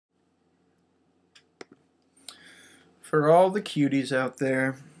for all the cuties out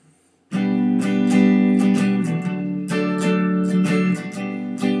there.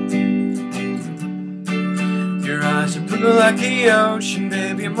 Your eyes are blue like the ocean,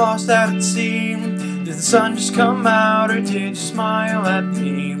 baby, I'm lost out at sea. Did the sun just come out, or did you smile at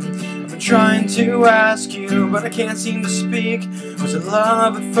me? I've been trying to ask you, but I can't seem to speak. Was it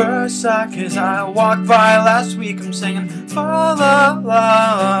love at first sight? 'Cause I walked by last week, I'm singing fa la la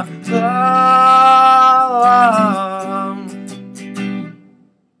la la.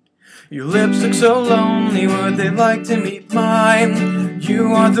 Your lips look so lonely, would they like to meet mine?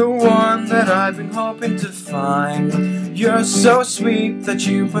 You are the one that I've been hoping to find. You're so sweet that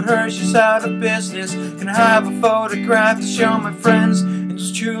you put Hershey's out of business. Can I have a photograph to show my friends it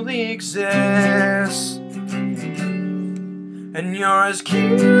just truly exists? And you're as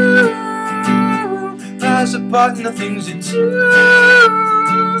cute as a button of things you do.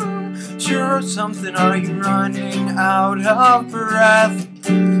 Sure or something, are you running out of breath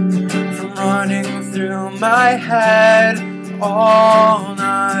from running through my head all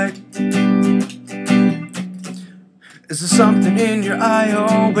night? Is there something in your eye?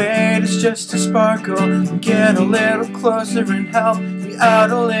 Oh wait, it's just a sparkle. Get a little closer and help me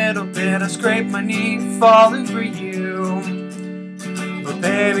out a little bit. I scrape my knee falling for you, but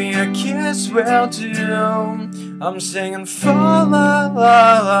baby a kiss will do. I'm singing fa la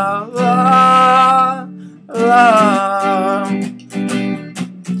la la la la.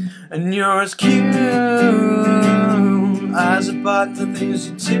 And you're as cute as a button of things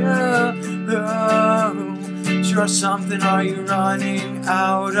you do. Sure something, are you running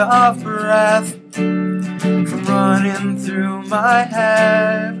out of breath from running through my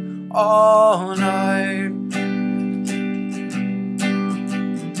head all night?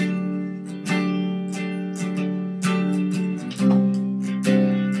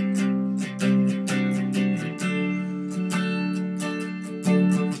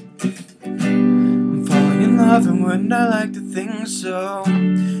 I'm falling in love, and wouldn't I like to think so?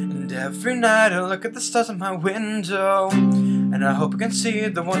 Every night I look at the stars in my window, and I hope I can see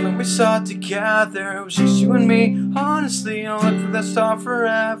the one that we saw together. It was just you and me, honestly, I'll look for that star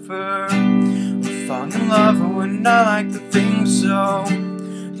forever. We're falling in love, and wouldn't I like to think so?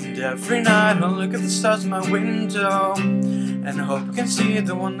 And every night I look at the stars in my window, and I hope I can see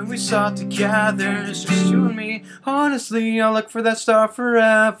the one that we saw together. It's just you and me, honestly, I'll look for that star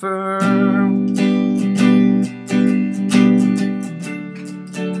forever.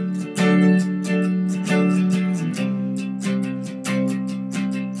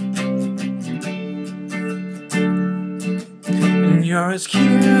 You're as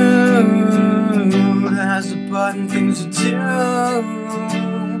cute as the button things you do.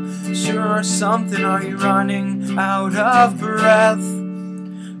 Sure something, are you running out of breath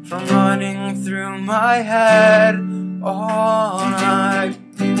from running through my head all night?